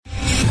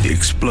the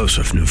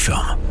explosive new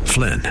film,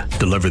 Flynn,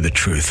 Deliver the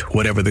Truth,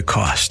 Whatever the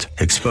Cost,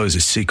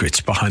 exposes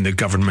secrets behind the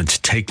government's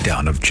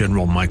takedown of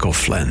General Michael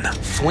Flynn.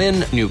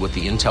 Flynn knew what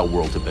the intel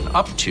world had been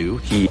up to.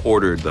 He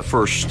ordered the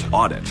first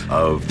audit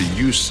of the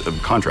use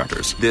of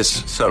contractors.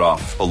 This set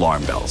off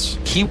alarm bells.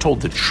 He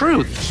told the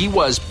truth. He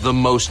was the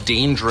most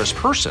dangerous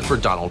person for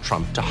Donald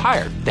Trump to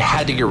hire. They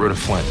had to get rid of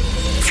Flynn.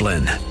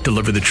 Flynn,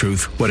 Deliver the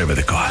Truth, Whatever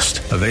the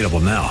Cost. Available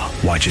now.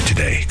 Watch it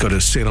today. Go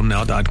to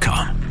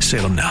salemnow.com.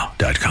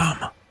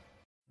 salemnow.com.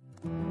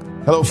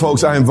 Hello,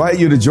 folks. I invite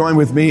you to join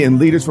with me and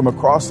leaders from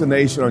across the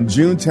nation on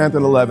June 10th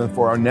and 11th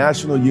for our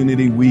National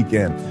Unity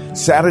Weekend.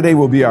 Saturday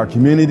will be our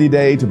community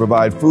day to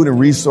provide food and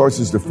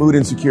resources to food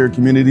insecure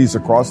communities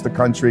across the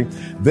country.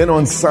 Then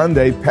on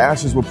Sunday,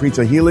 pastors will preach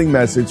a healing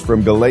message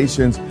from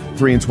Galatians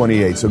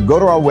 3:28. So go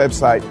to our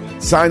website,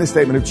 sign a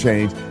statement of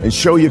change, and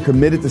show you're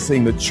committed to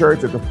seeing the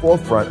church at the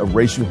forefront of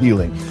racial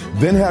healing.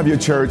 Then have your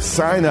church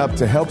sign up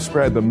to help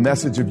spread the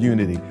message of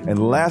unity. And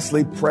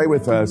lastly, pray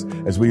with us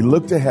as we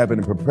look to heaven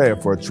and prepare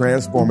for a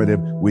transformative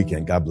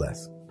weekend. God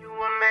bless. You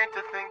were meant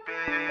to think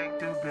big,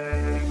 too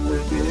big,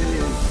 too big.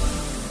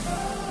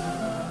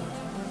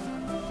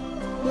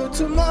 But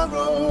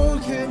tomorrow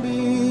can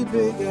be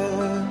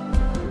bigger.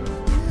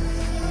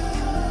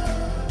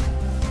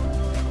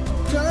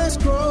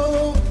 Just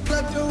grow,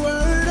 let the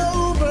word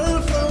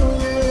overflow,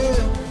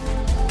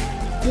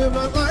 yeah. Live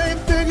a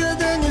life bigger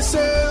than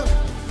yourself.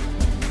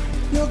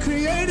 You're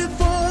created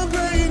for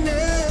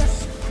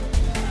greatness.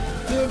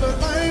 Live a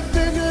life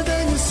bigger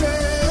than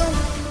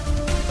yourself.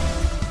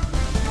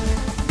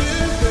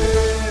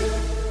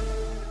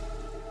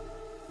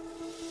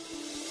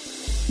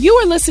 You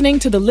are listening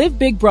to the Live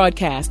Big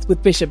broadcast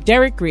with Bishop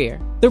Derek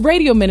Grier, the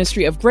radio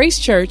ministry of Grace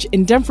Church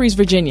in Dumfries,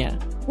 Virginia.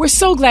 We're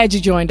so glad you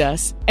joined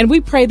us, and we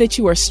pray that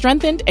you are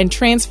strengthened and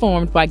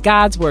transformed by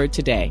God's word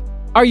today.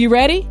 Are you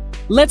ready?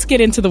 Let's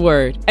get into the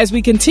word as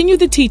we continue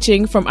the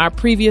teaching from our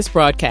previous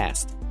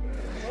broadcast.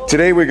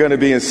 Today we're going to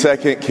be in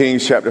 2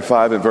 Kings chapter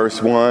 5 and verse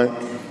 1.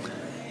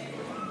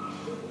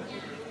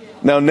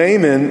 Now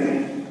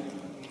Naaman,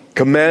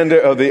 commander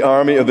of the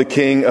army of the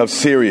king of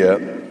Syria,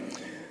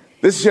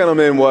 this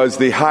gentleman was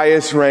the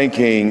highest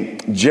ranking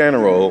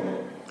general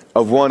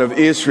of one of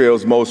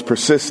Israel's most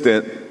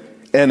persistent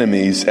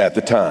enemies at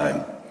the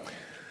time.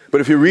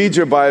 But if you read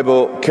your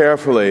Bible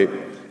carefully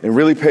and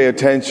really pay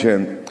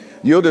attention,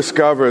 you'll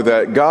discover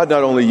that God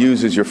not only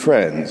uses your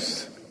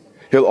friends,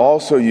 he'll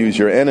also use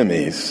your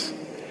enemies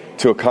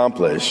to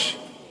accomplish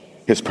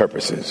his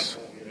purposes.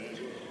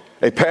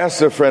 A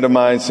pastor friend of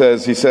mine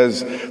says,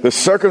 the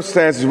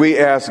circumstances we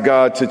ask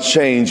God to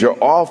change are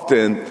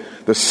often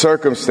the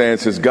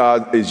circumstances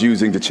God is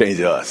using to change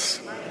us.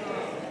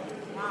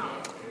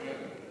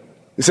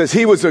 It says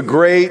he was a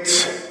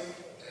great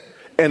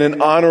and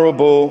an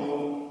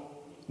honorable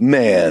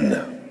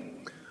man,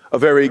 a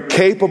very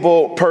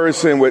capable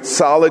person with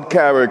solid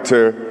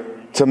character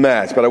to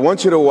match. But I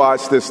want you to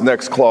watch this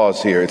next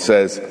clause here. It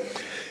says,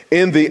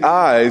 in the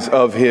eyes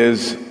of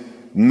his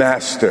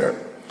master.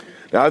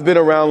 Now, I've been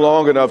around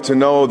long enough to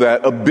know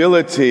that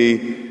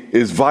ability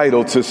is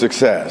vital to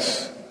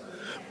success.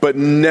 But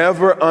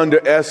never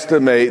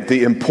underestimate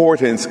the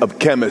importance of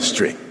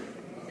chemistry,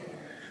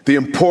 the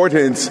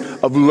importance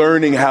of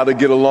learning how to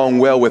get along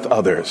well with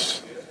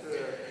others.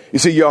 You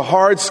see, your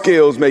hard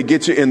skills may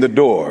get you in the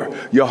door.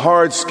 Your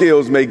hard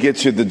skills may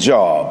get you the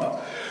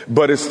job.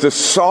 But it's the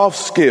soft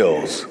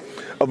skills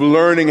of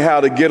learning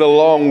how to get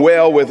along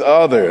well with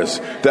others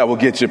that will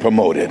get you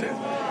promoted.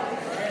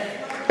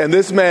 And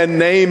this man,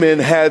 Naaman,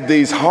 had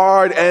these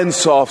hard and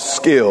soft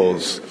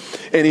skills,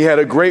 and he had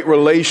a great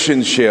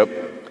relationship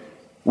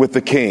with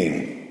the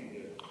king.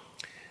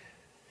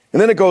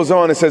 And then it goes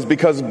on, it says,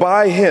 because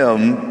by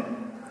him,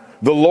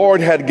 the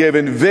Lord had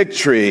given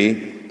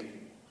victory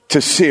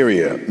to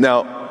Syria.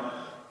 Now,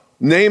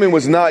 Naaman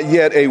was not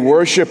yet a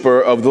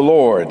worshiper of the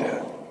Lord,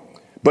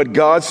 but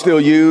God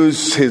still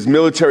used his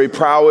military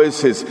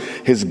prowess,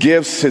 his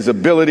gifts, his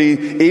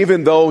ability.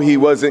 Even though he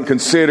wasn't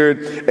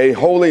considered a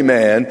holy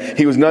man,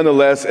 he was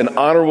nonetheless an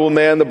honorable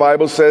man, the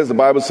Bible says. The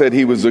Bible said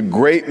he was a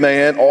great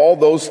man, all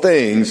those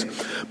things.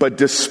 But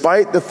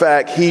despite the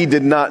fact he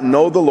did not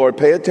know the Lord,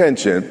 pay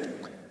attention,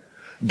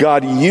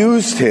 God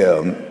used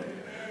him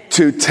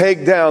to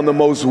take down the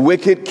most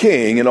wicked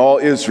king in all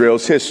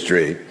Israel's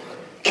history,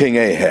 King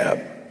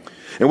Ahab.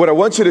 And what I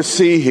want you to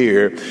see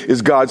here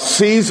is God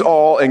sees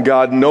all and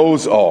God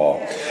knows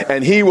all.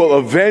 And he will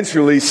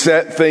eventually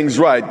set things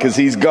right because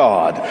he's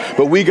God.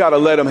 But we got to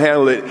let him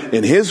handle it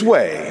in his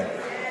way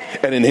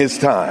and in his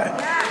time.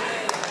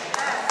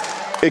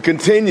 It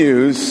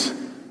continues.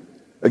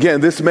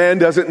 Again, this man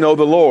doesn't know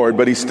the Lord,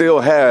 but he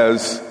still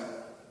has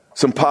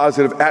some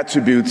positive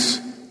attributes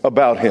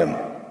about him.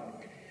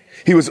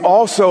 He was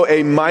also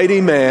a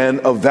mighty man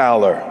of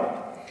valor.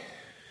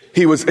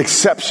 He was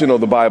exceptional,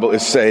 the Bible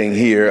is saying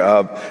here.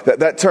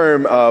 That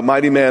term,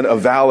 mighty man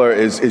of valor,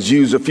 is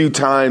used a few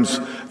times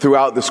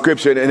throughout the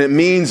scripture, and it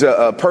means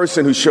a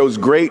person who shows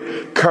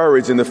great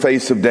courage in the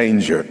face of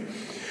danger.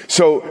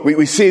 So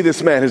we see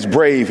this man is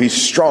brave, he's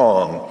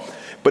strong,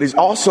 but he's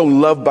also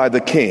loved by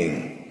the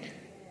king.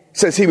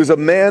 says he was a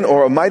man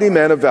or a mighty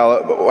man of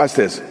valor. Watch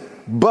this.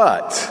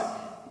 But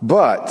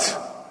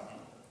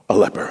a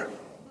leper.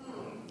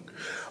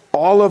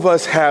 All of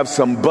us have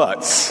some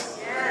buts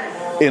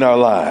in our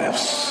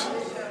lives.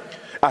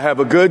 I have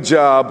a good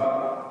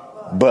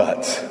job,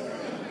 but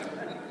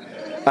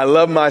I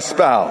love my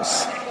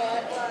spouse,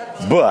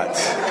 but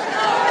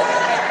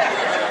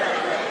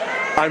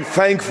I'm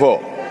thankful,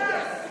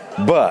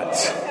 but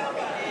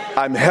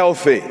I'm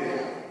healthy,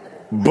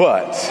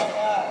 but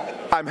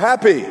I'm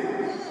happy,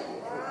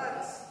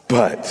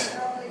 but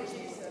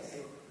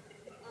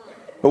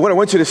what I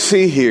want you to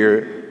see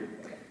here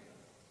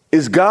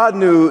is God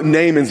knew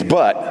Naaman's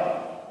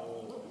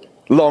but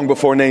long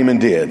before Naaman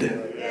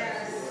did.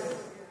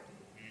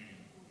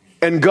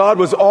 And God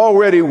was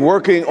already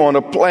working on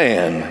a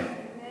plan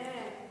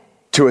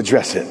to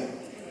address it.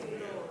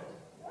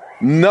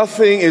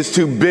 Nothing is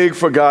too big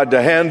for God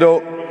to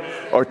handle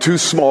or too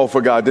small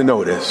for God to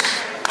notice.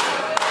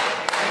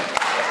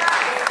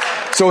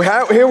 So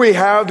here we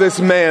have this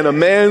man, a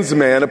man's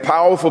man, a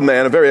powerful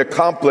man, a very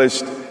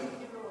accomplished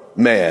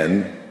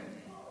man,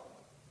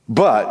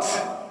 but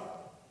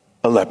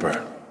a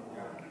leper.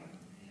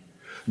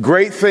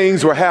 Great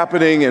things were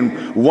happening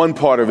in one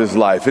part of his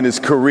life, in his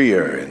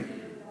career, and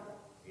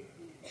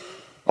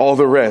all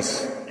the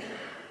rest.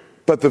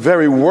 But the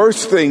very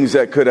worst things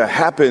that could have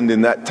happened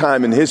in that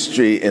time in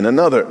history in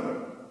another.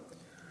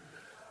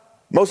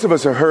 Most of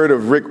us have heard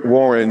of Rick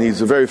Warren.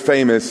 He's a very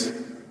famous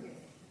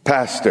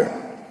pastor.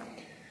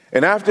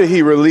 And after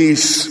he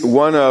released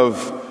one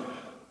of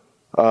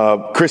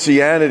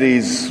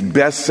Christianity's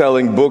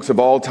best-selling books of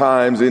all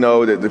times,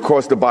 of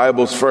course the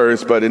Bible's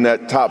first, but in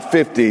that top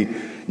 50,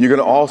 you're going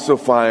to also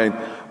find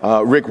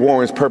Rick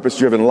Warren's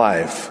Purpose-Driven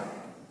Life.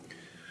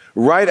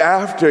 Right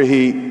after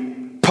he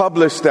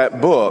published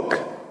that book,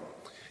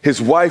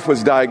 his wife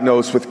was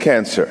diagnosed with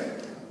cancer.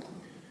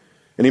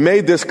 And he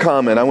made this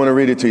comment. I want to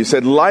read it to you. He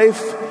said,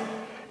 "Life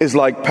is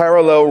like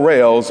parallel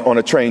rails on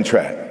a train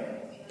track.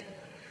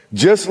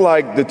 Just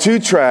like the two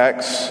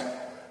tracks,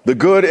 the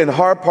good and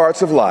hard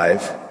parts of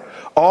life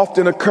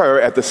often occur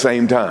at the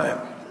same time."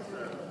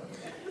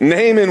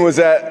 Naaman was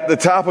at the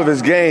top of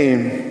his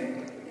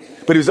game,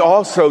 but he was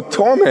also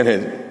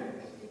tormented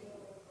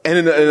and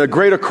in a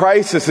greater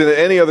crisis than at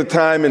any other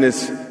time in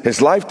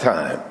his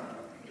lifetime.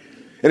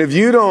 And if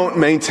you don't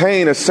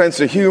maintain a sense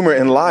of humor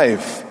in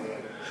life,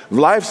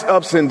 life's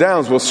ups and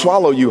downs will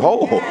swallow you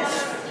whole.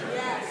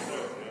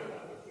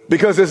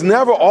 Because it's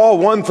never all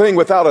one thing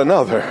without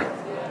another.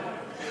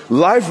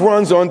 Life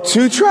runs on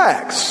two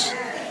tracks.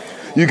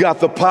 You got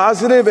the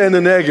positive and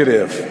the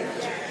negative.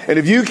 And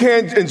if you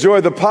can't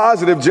enjoy the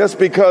positive just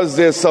because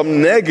there's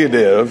some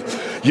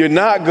negative, you're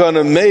not going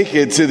to make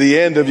it to the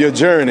end of your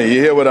journey.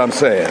 You hear what I'm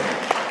saying?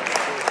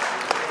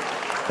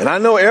 And I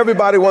know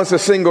everybody wants a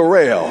single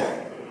rail.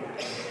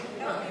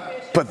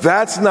 But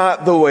that's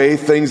not the way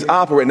things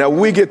operate. Now,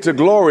 we get to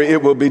glory,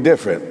 it will be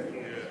different.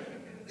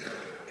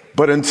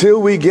 But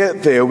until we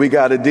get there, we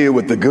got to deal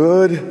with the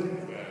good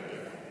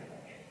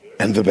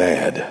and the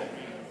bad.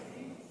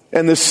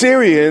 And the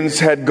Syrians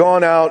had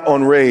gone out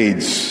on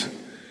raids.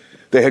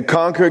 They had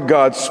conquered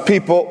God's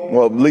people,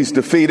 well, at least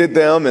defeated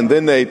them, and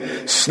then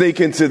they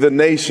sneak into the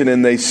nation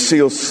and they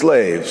steal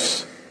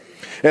slaves.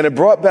 And it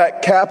brought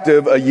back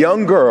captive a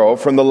young girl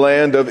from the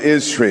land of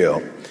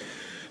Israel.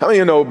 How many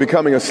of you know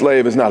becoming a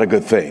slave is not a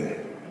good thing?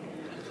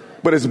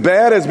 But as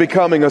bad as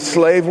becoming a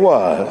slave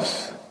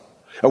was,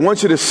 I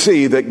want you to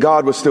see that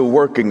God was still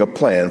working a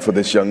plan for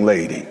this young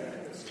lady.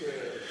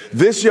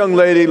 This young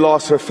lady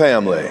lost her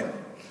family,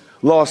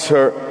 lost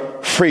her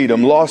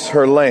freedom, lost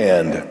her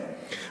land,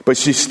 but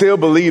she still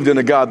believed in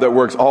a God that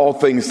works all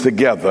things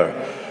together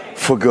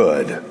for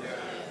good.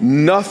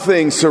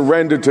 Nothing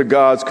surrendered to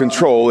God's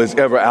control is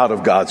ever out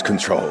of God's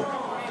control.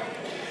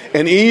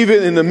 And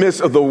even in the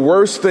midst of the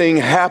worst thing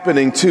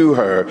happening to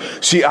her,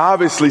 she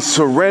obviously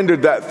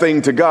surrendered that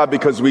thing to God,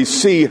 because we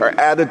see her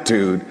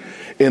attitude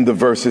in the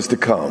verses to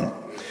come.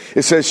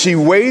 It says she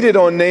waited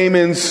on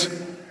Naaman's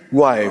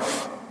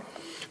wife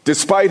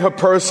despite her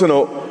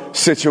personal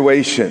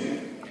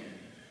situation.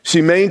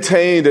 She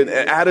maintained an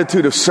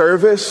attitude of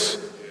service.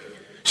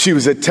 She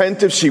was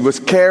attentive. She was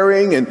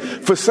caring. And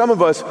for some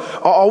of us,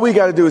 all we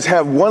got to do is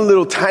have one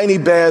little tiny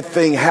bad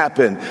thing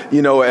happen, at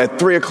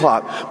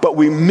 3:00, but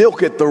we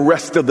milk it the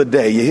rest of the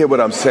day. You hear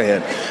what I'm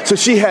saying? So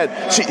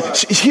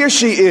here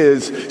she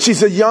is.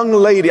 She's a young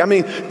lady. I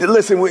mean,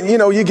 listen, when,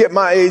 you get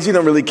my age, you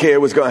don't really care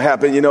what's going to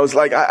happen. It's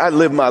like I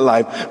live my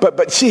life,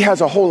 but she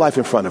has a whole life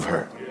in front of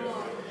her,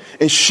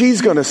 and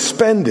she's going to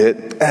spend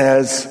it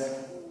as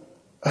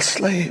a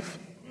slave.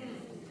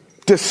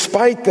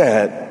 Despite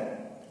that,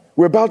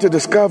 we're about to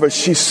discover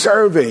she's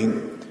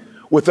serving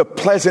with a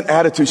pleasant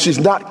attitude. She's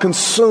not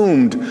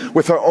consumed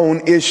with her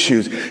own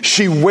issues.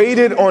 She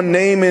waited on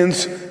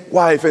Naaman's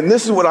wife. And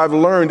this is what I've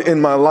learned in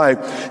my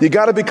life. You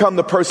got to become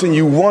the person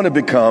you want to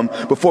become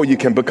before you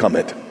can become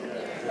it.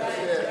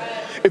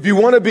 If you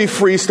want to be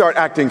free, start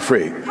acting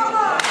free.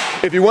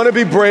 If you want to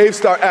be brave,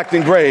 start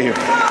acting brave.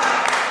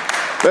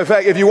 In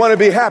fact, if you want to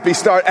be happy,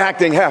 start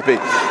acting happy.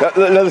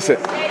 Listen.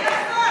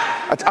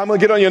 I'm going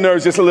to get on your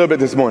nerves just a little bit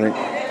this morning.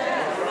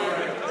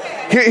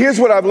 Here's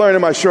what I've learned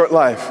in my short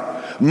life.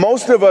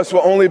 Most of us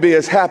will only be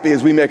as happy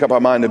as we make up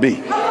our mind to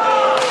be.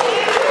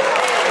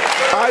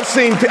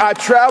 I've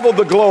traveled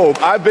the globe.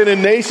 I've been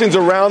in nations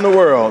around the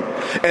world,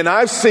 and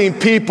I've seen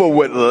people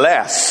with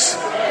less.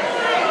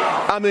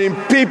 I mean,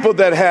 people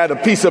that had a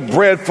piece of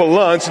bread for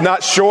lunch,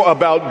 not sure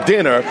about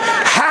dinner,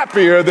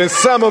 happier than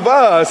some of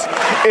us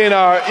in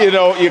our,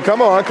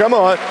 come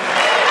on.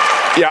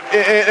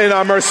 Yeah, in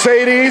our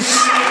Mercedes,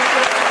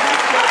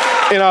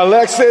 in our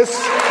Lexus,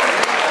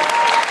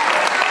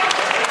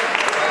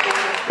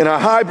 in our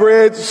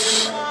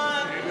hybrids,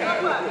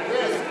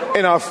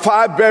 in our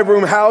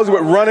 5-bedroom house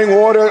with running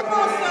water,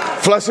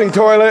 flushing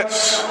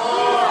toilets,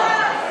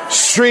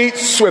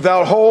 streets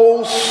without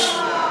holes,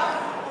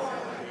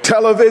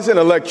 television,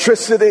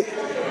 electricity.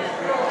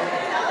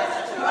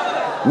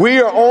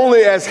 We are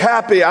only as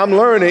happy, I'm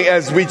learning,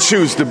 as we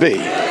choose to be.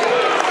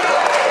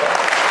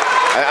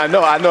 I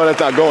know that's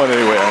not going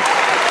anywhere.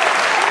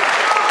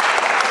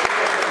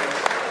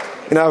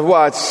 And I've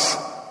watched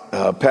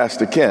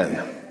Pastor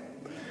Ken.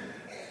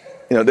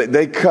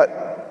 They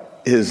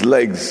cut his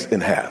legs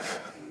in half,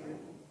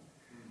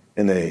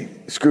 and they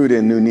screwed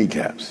in new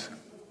kneecaps.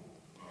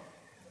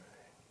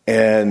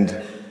 And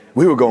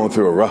we were going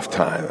through a rough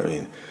time. I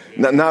mean,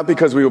 not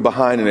because we were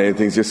behind in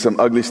anything, it's just some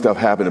ugly stuff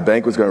happened. The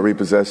bank was going to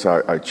repossess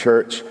our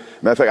church.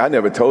 Matter of fact, I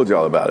never told you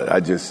all about it.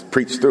 I just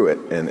preached through it,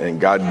 and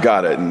God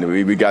got it, and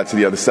we got to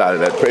the other side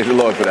of that. Praise the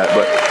Lord for that.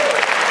 But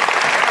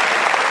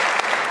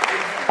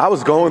I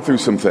was going through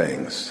some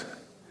things.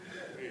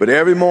 But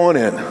every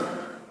morning,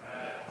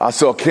 I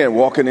saw Ken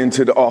walking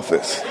into the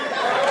office.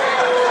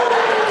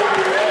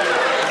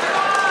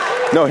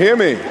 No, hear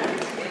me.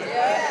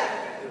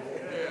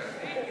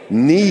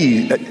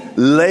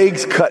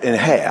 Legs cut in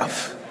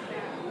half.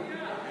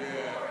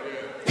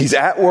 He's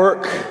at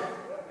work.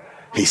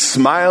 He's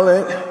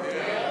smiling.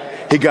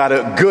 He got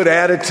a good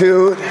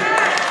attitude.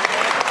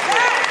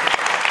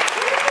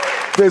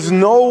 There's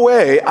no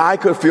way I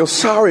could feel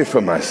sorry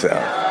for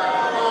myself.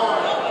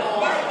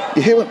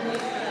 You hear what?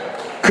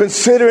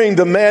 Considering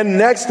the man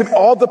next to me,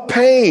 all the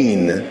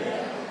pain.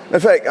 In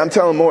fact, I'm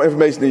telling more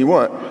information than you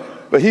want,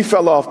 but he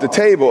fell off the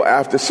table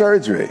after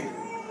surgery.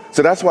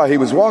 So that's why he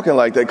was walking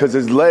like that, because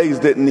his legs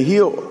didn't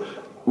heal.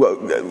 Well,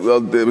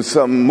 there was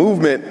some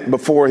movement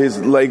before his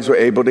legs were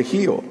able to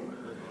heal.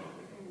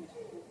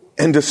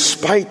 And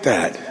despite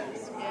that,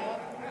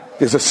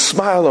 there's a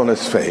smile on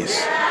his face,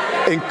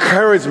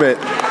 encouragement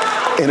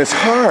in his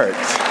heart.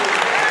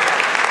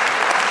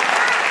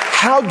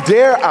 How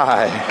dare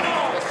I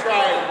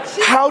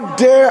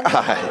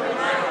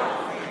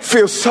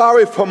feel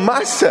sorry for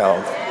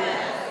myself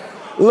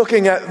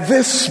looking at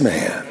this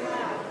man?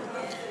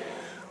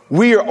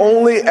 We are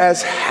only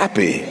as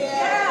happy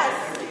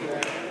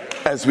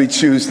as we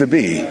choose to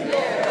be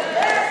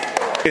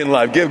in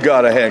life. Give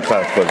God a hand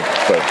clap for that.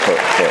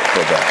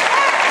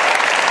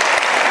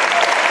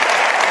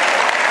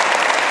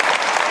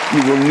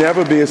 You will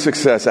never be a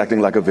success acting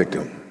like a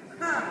victim.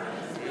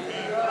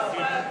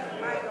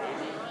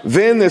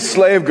 Then this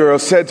slave girl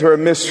said to her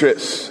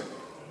mistress,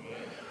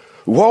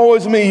 "Woe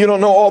is me, you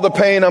don't know all the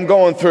pain I'm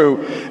going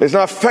through. It's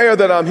not fair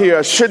that I'm here.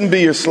 I shouldn't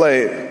be your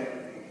slave."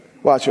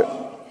 Watch it.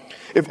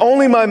 "If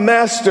only my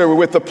master were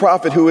with the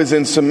prophet who is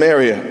in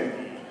Samaria,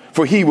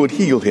 for he would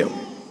heal him."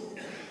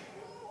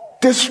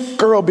 This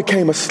girl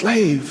became a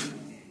slave,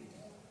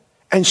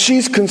 and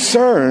she's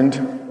concerned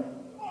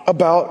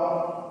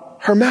about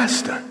her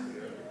master.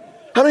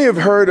 How many have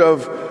heard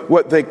of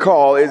what they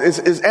call, it's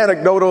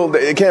anecdotal,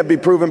 it can't be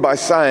proven by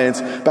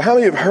science, but how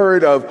many have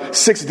heard of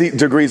 6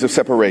 degrees of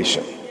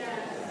separation?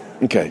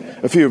 Okay,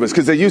 a few of us,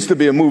 because there used to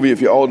be a movie, if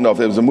you're old enough,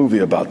 there was a movie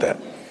about that.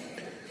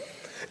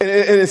 And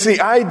it's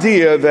the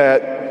idea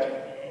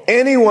that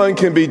anyone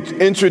can be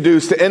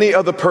introduced to any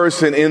other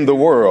person in the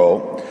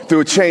world through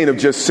a chain of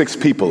just 6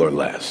 people or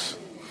less.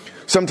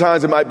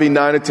 Sometimes it might be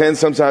 9 or 10,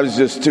 sometimes it's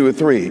just 2 or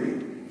 3.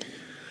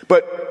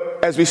 But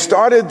as we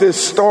started this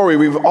story,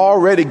 we've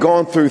already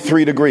gone through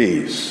 3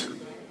 degrees.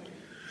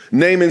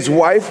 Naaman's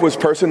wife was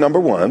person number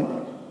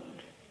 1.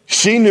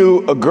 She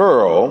knew a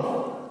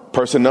girl,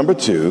 person number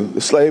 2,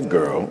 the slave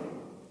girl,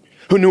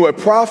 who knew a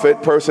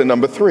prophet, person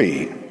number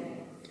 3.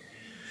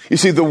 You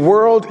see, the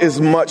world is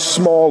much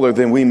smaller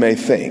than we may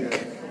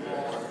think,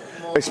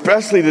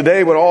 especially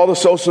today with all the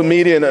social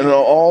media and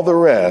all the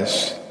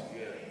rest.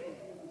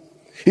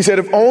 He said,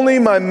 if only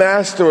my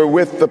master were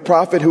with the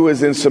prophet who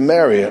is in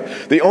Samaria.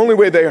 The only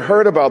way they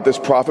heard about this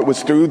prophet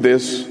was through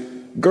this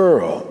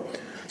girl.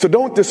 So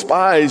don't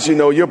despise,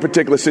 your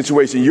particular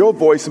situation. Your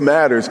voice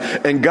matters,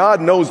 and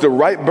God knows the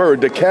right bird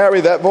to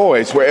carry that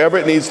voice wherever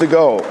it needs to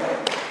go.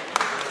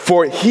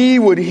 For he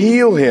would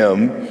heal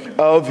him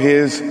of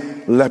his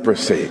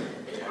leprosy.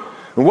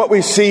 And what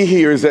we see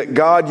here is that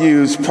God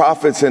used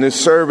prophets and his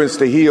servants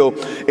to heal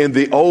in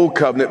the old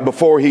covenant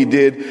before he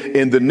did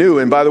in the new.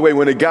 And by the way,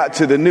 when it got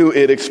to the new,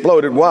 it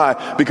exploded.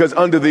 Why? Because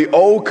under the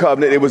old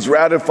covenant, it was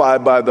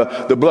ratified by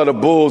the blood of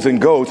bulls and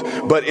goats.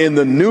 But in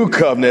the new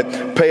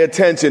covenant, pay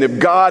attention. If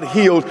God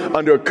healed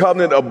under a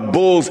covenant of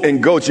bulls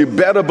and goats, you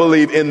better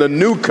believe in the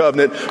new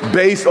covenant,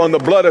 based on the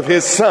blood of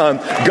his son,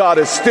 God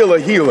is still a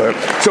healer.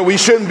 So we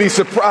shouldn't be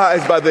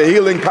surprised by the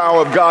healing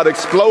power of God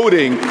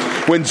exploding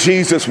when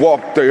Jesus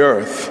walked the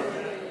earth.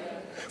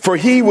 For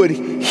he would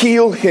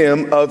heal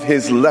him of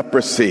his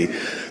leprosy.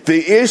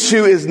 The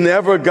issue is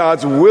never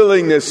God's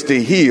willingness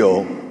to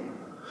heal,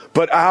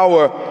 but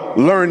our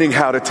learning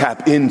how to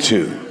tap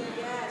into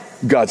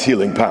God's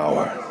healing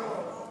power.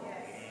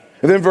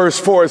 And then verse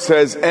 4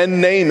 says,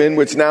 and Naaman,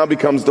 which now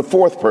becomes the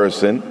fourth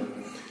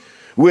person,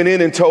 went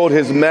in and told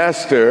his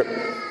master,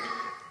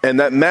 and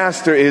that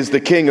master is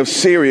the king of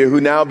Syria, who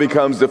now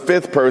becomes the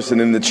fifth person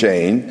in the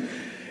chain.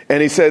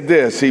 And he said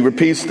this, he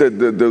repeats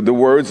the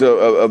words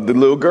of the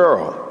little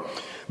girl.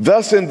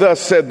 Thus and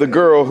thus said the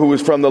girl who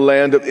was from the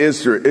land of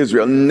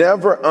Israel.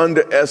 Never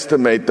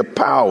underestimate the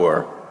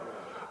power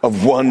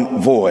of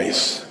one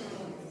voice.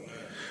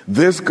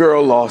 This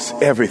girl lost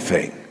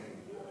everything,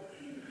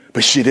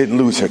 but she didn't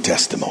lose her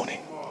testimony.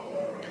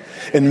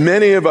 And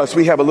many of us,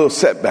 we have a little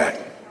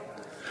setback,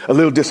 a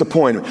little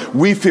disappointment.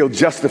 We feel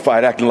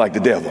justified acting like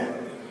the devil.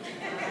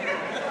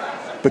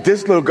 But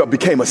this little girl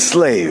became a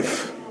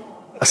slave,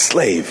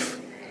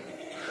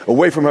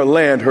 away from her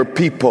land, her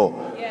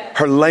people,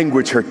 her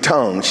language, her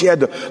tongue. She had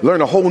to learn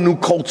a whole new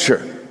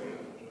culture.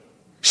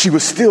 She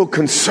was still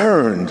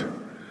concerned.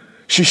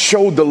 She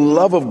showed the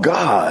love of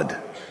God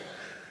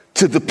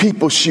to the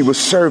people she was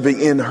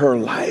serving in her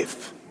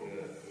life.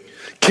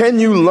 Can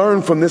you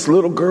learn from this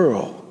little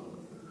girl?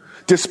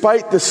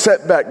 Despite the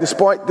setback,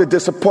 despite the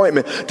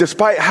disappointment,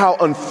 despite how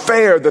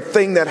unfair the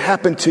thing that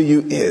happened to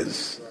you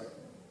is,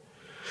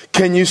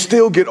 can you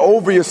still get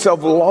over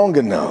yourself long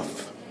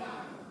enough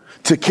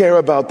to care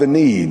about the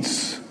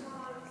needs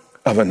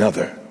of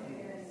another?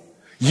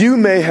 You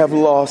may have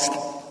lost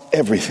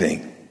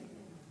everything,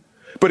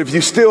 but if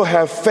you still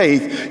have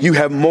faith, you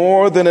have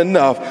more than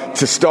enough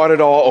to start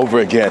it all over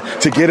again,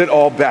 to get it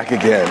all back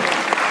again.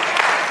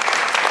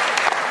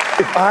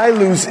 If I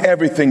lose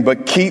everything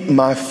but keep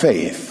my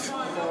faith,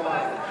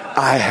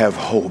 I have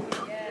hope.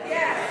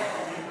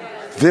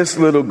 This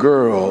little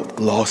girl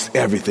lost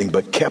everything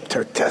but kept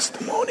her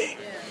testimony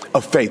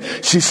of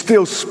faith. She's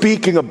still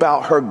speaking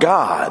about her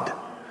God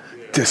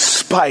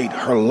despite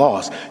her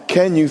loss.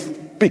 Can you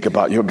speak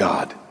about your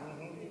God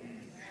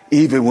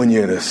even when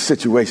you're in a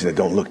situation that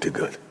don't look too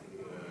good?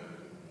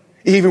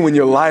 Even when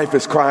your life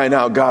is crying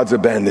out, God's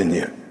abandoned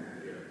you.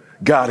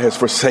 God has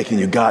forsaken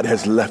you. God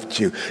has left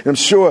you. And I'm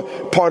sure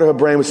part of her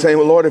brain was saying,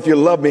 well, Lord, if you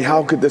love me,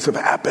 how could this have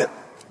happened?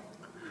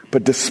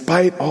 But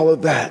despite all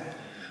of that,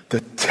 the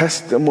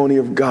testimony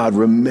of God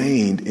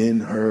remained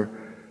in her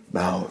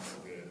mouth.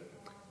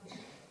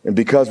 And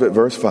because of it,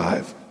 verse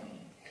 5,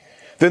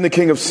 then the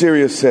king of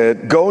Syria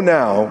said, go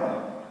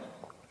now,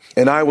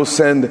 and I will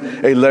send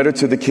a letter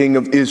to the king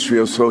of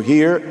Israel. So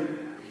here,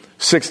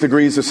 6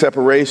 degrees of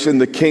separation,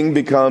 the king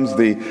becomes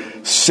the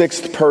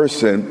sixth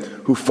person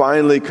who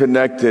finally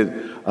connected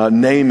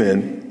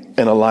Naaman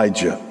and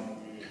Elijah.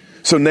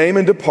 So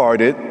Naaman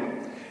departed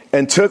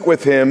and took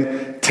with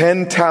him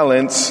 10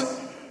 talents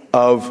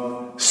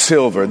of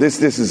silver.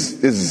 This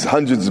is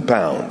hundreds of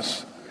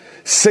pounds.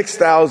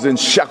 6,000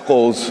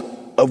 shekels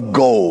of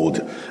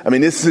gold. I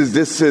mean, this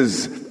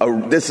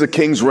is a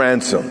king's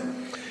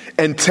ransom.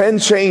 And 10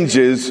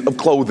 changes of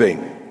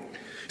clothing.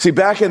 See,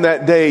 back in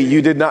that day,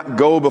 you did not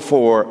go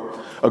before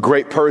a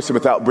great person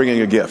without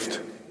bringing a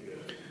gift.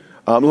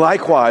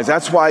 Likewise,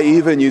 that's why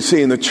even you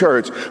see in the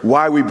church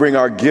why we bring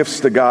our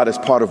gifts to God as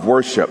part of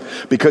worship,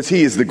 because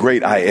he is the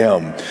great I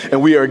am.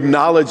 And we are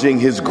acknowledging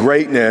his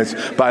greatness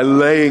by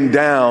laying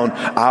down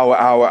our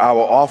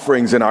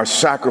offerings and our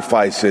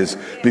sacrifices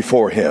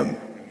before him.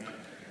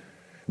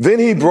 Then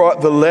he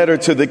brought the letter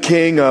to the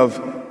king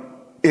of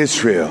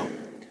Israel.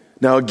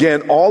 Now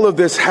again, all of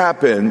this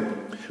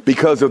happened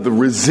because of the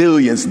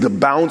resilience, the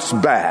bounce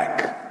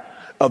back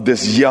of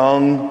this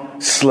young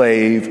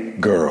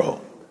slave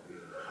girl.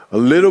 A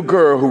little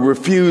girl who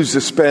refused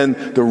to spend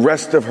the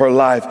rest of her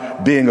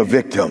life being a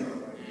victim,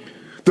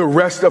 the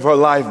rest of her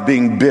life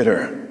being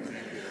bitter,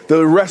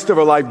 the rest of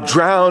her life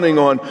drowning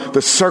on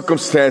the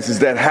circumstances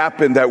that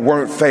happened that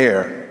weren't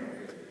fair.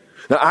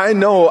 Now, I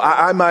know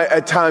I might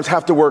at times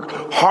have to work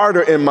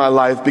harder in my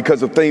life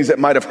because of things that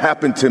might have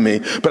happened to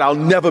me, but I'll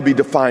never be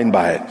defined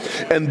by it.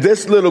 And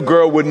this little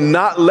girl would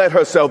not let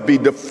herself be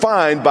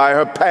defined by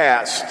her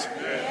past.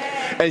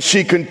 And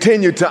she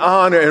continued to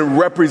honor and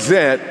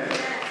represent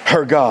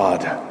her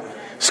God.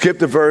 Skip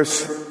to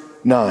verse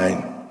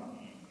 9.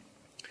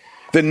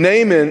 Then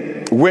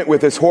Naaman went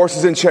with his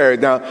horses and chariot.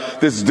 Now,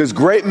 this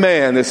great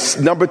man, this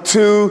number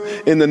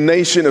 2 in the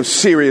nation of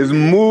Syria, is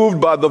moved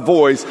by the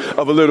voice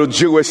of a little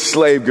Jewish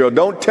slave girl.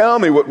 Don't tell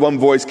me what one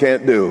voice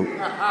can't do.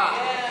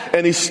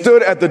 and he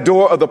stood at the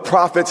door of the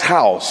prophet's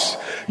house.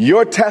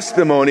 Your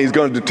testimony is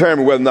going to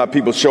determine whether or not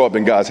people show up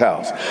in God's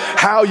house.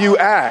 How you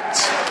act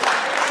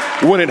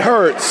when it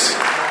hurts.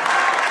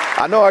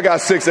 I know I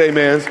got 6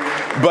 amens,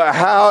 but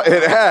how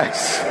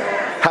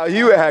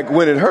you act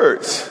when it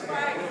hurts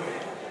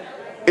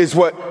is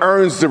what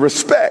earns the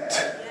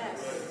respect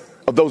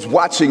of those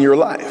watching your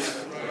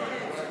life.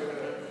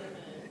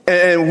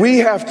 And we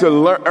have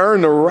to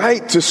earn the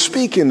right to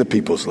speak into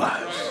people's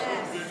lives.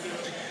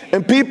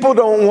 And people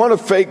don't want a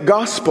fake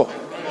gospel.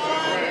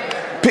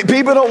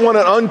 People don't want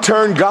an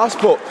unturned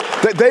gospel.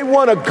 They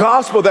want a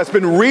gospel that's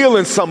been real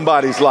in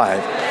somebody's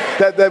life.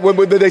 That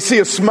when they see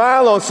a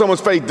smile on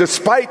someone's face,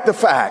 despite the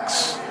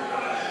facts.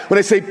 When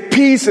they say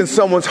peace in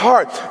someone's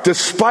heart,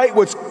 despite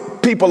what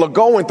people are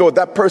going through, what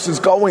that person's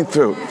going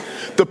through.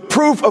 The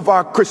proof of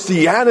our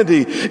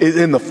Christianity is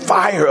in the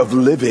fire of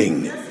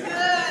living.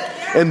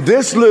 And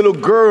this little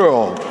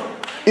girl,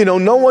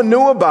 no one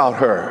knew about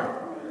her,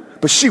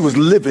 but she was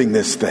living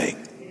this thing.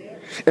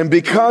 And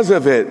because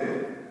of it,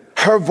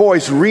 her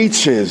voice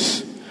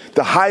reaches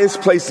the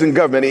highest place in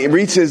government. It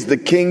reaches the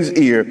king's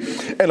ear.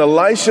 And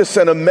Elisha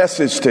sent a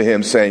message to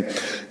him saying,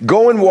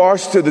 go and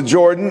wash to the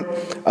Jordan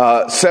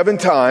 7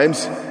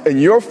 times,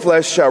 and your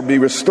flesh shall be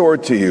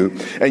restored to you,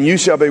 and you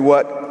shall be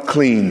what?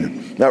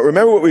 Clean. Now,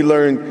 remember what we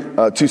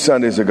learned 2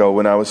 Sundays ago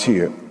when I was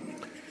here.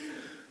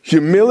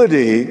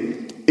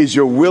 Humility is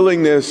your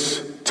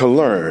willingness to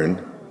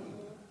learn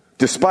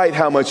despite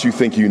how much you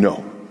think you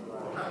know.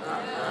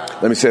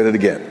 Let me say that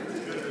again.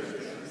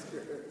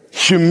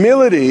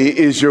 Humility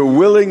is your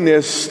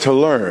willingness to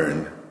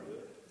learn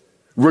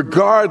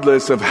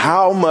regardless of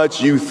how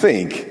much you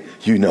think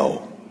you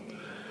know.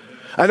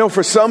 I know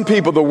for some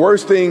people, the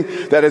worst thing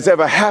that has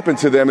ever happened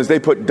to them is they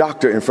put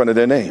doctor in front of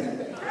their name.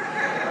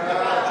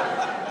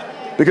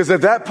 Because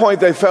at that point,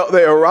 they felt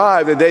they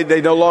arrived and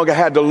they no longer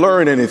had to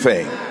learn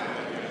anything.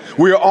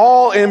 We are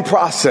all in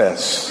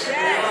process.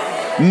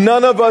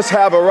 None of us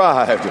have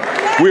arrived.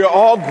 We are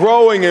all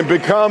growing and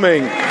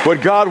becoming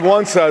what God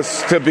wants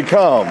us to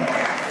become.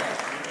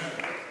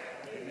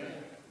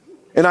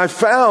 And I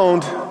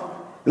found,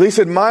 at least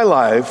in my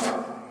life,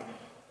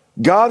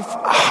 God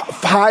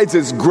hides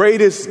his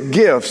greatest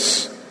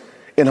gifts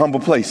in humble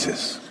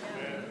places.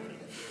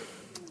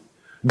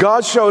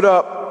 God showed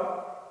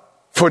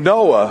up for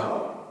Noah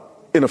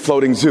in a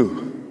floating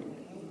zoo,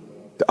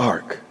 the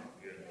ark.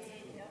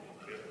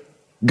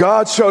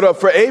 God showed up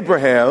for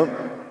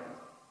Abraham,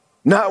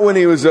 not when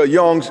he was a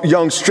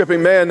young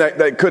stripping man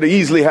that could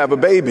easily have a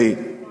baby,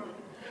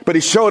 but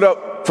he showed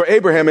up for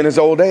Abraham in his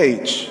old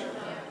age.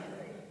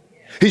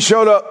 He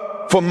showed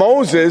up for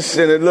Moses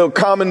in a little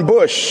common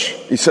bush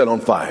he set on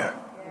fire.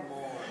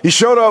 He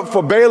showed up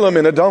for Balaam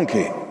in a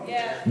donkey,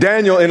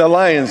 Daniel in a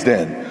lion's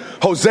den,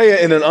 Hosea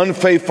in an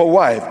unfaithful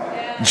wife,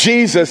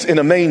 Jesus in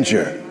a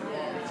manger.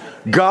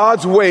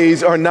 God's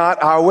ways are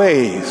not our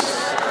ways.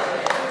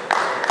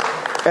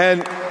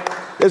 And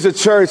there's a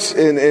church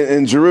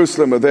in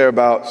Jerusalem or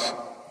thereabouts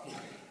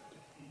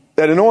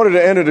that in order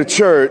to enter the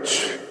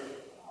church,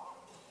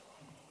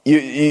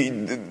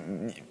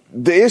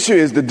 the issue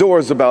is the door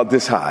is about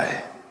this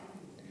high.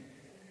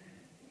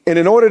 And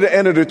in order to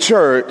enter the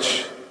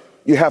church,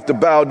 you have to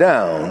bow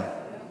down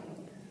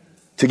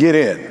to get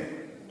in.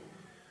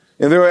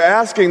 And they were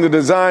asking the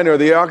designer,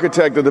 the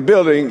architect of the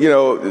building,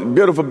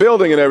 beautiful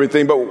building and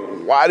everything, but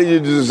why did you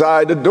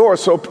design the door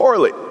so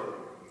poorly?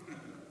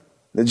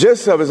 The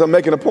gist of it is I'm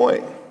making a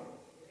point.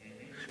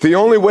 The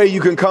only way you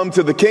can come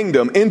to the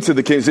kingdom, into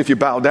the kingdom, is if you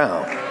bow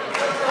down.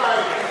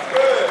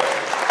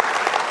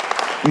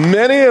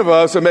 Many of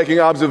us are making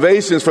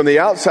observations from the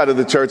outside of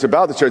the church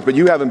about the church, but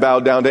you haven't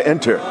bowed down to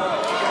enter.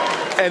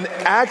 And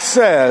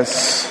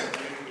access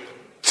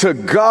to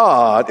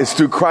God is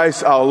through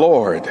Christ our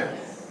Lord.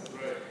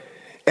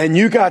 And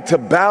you got to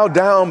bow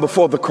down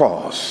before the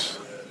cross.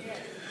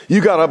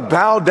 You got to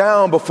bow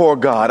down before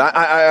God.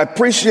 I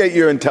appreciate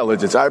your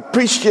intelligence. I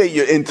appreciate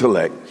your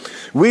intellect.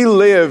 We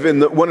live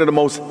in one of the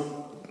most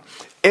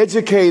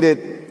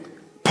educated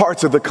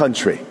parts of the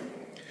country.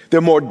 There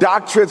are more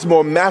doctorates,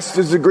 more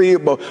master's degree,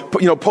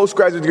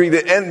 postgraduate degree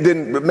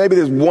than maybe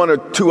there's 1 or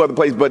 2 other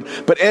places,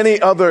 but any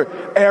other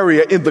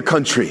area in the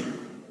country.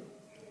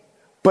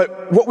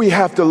 But what we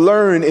have to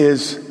learn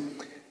is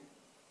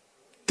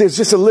there's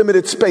just a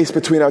limited space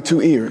between our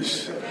 2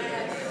 ears.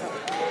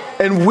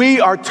 And we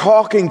are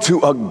talking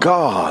to a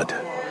God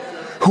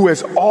who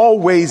has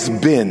always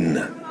been.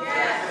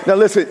 Now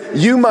listen,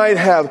 you might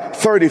have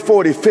 30,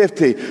 40,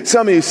 50,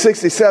 some of you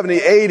 60, 70,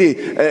 80,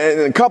 and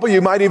a couple of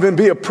you might even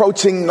be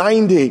approaching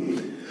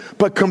 90.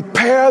 But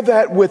compare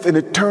that with an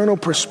eternal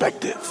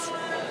perspective.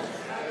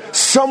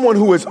 Someone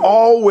who has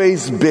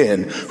always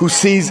been, who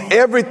sees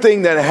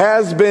everything that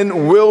has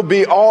been, will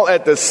be, all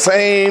at the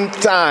same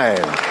time.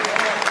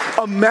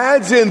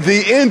 Imagine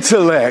the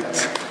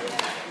intellect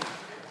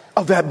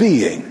of that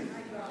being.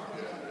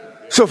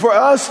 So for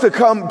us to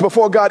come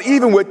before God,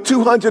 even with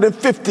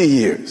 250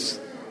 years,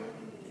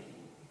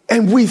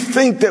 and we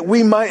think that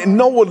we might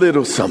know a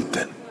little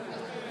something.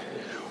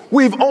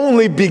 We've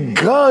only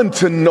begun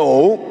to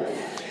know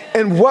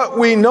And what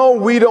we know,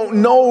 we don't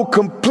know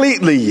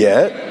completely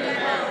yet.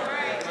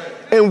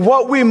 And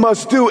what we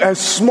must do, as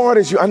smart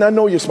as you, and I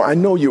know you're smart. I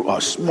know you are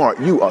smart.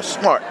 You are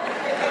smart.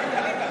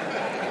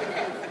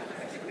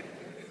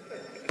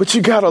 But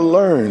you got to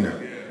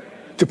learn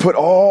to put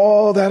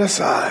all that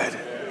aside.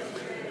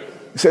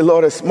 You say,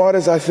 Lord, as smart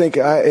as I think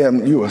I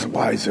am, you are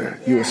wiser.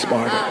 You are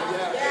smarter.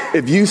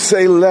 If you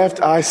say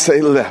left, I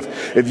say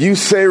left. If you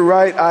say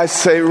right, I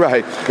say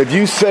right. If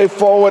you say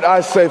forward,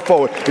 I say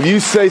forward. If you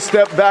say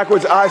step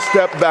backwards, I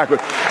step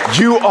backwards.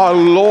 You are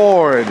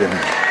Lord.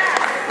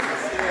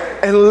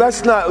 And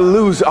let's not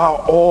lose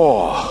our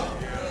awe.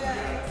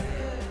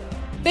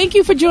 Thank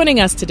you for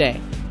joining us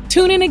today.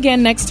 Tune in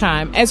again next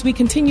time as we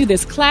continue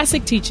this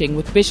classic teaching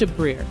with Bishop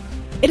Grier.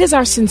 It is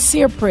our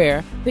sincere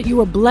prayer that you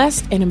are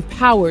blessed and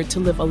empowered to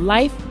live a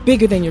life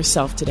bigger than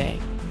yourself today.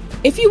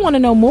 If you want to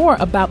know more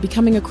about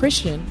becoming a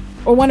Christian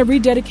or want to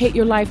rededicate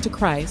your life to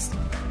Christ,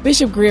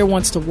 Bishop Grier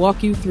wants to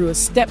walk you through a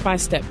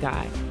step-by-step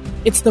guide.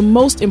 It's the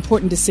most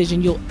important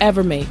decision you'll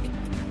ever make.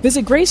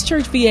 Visit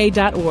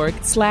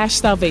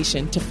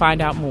gracechurchva.org/salvation to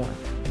find out more.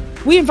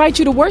 We invite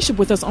you to worship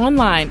with us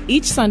online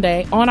each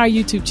Sunday on our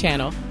YouTube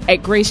channel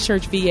at Grace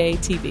Church VA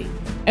TV.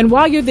 And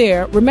while you're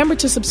there, remember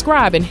to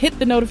subscribe and hit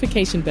the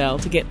notification bell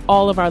to get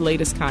all of our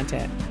latest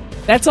content.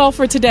 That's all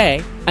for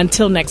today.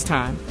 Until next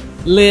time,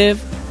 live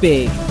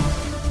big.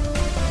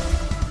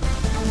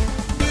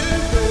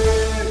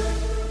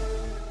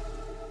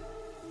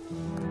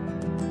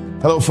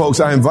 Hello, folks.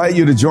 I invite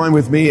you to join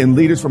with me and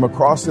leaders from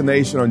across the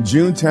nation on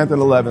June 10th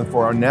and 11th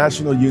for our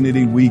National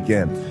Unity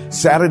Weekend.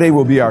 Saturday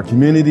will be our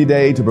community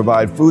day to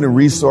provide food and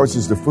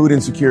resources to food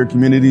insecure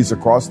communities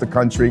across the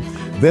country.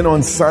 Then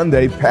on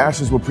Sunday,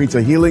 pastors will preach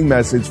a healing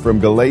message from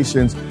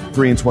Galatians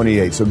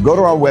 3:28. So go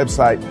to our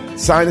website,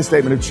 sign a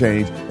statement of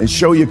change, and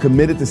show you're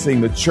committed to seeing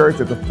the church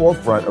at the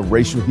forefront of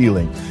racial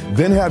healing.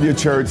 Then have your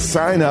church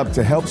sign up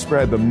to help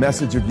spread the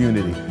message of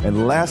unity.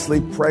 And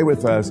lastly, pray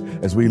with us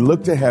as we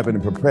look to heaven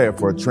and prepare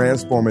for a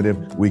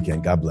transformative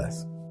weekend. God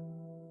bless.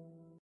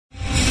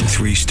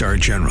 3-star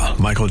General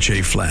Michael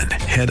J. Flynn,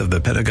 head of the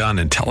Pentagon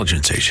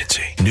Intelligence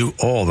Agency, knew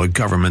all the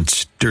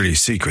government's dirty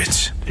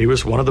secrets. He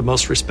was one of the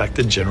most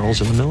respected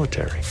generals in the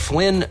military.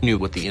 Flynn knew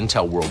what the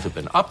intel world had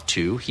been up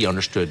to. He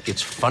understood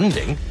its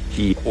funding.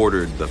 He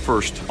ordered the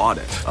first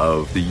audit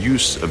of the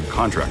use of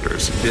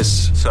contractors.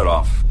 This set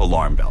off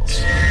alarm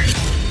bells.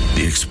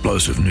 The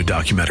explosive new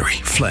documentary,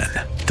 Flynn,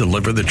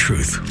 Deliver the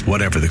Truth,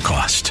 Whatever the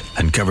Cost,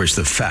 uncovers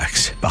the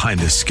facts behind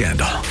this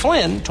scandal.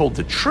 Flynn told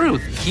the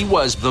truth. He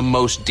was the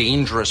most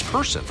dangerous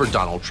person for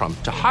Donald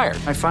Trump to hire.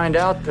 I find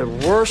out the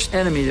worst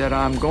enemy that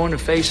I'm going to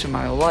face in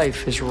my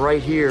life is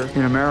right here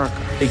in America.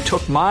 They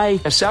took my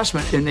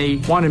assessment and they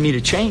wanted me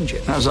to change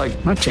it. And I was like,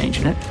 I'm not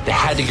changing it. They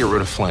had to get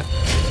rid of Flynn.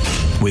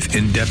 With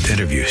in-depth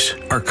interviews,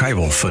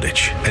 archival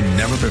footage, and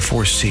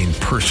never-before-seen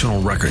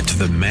personal records of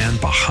the man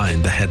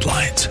behind the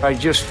headlines. I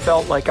just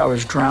felt like I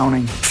was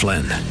drowning.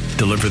 Flynn,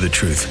 Deliver the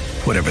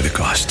Truth, Whatever the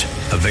Cost.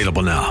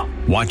 Available now.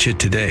 Watch it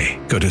today.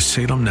 Go to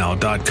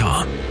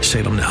salemnow.com.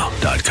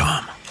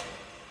 salemnow.com.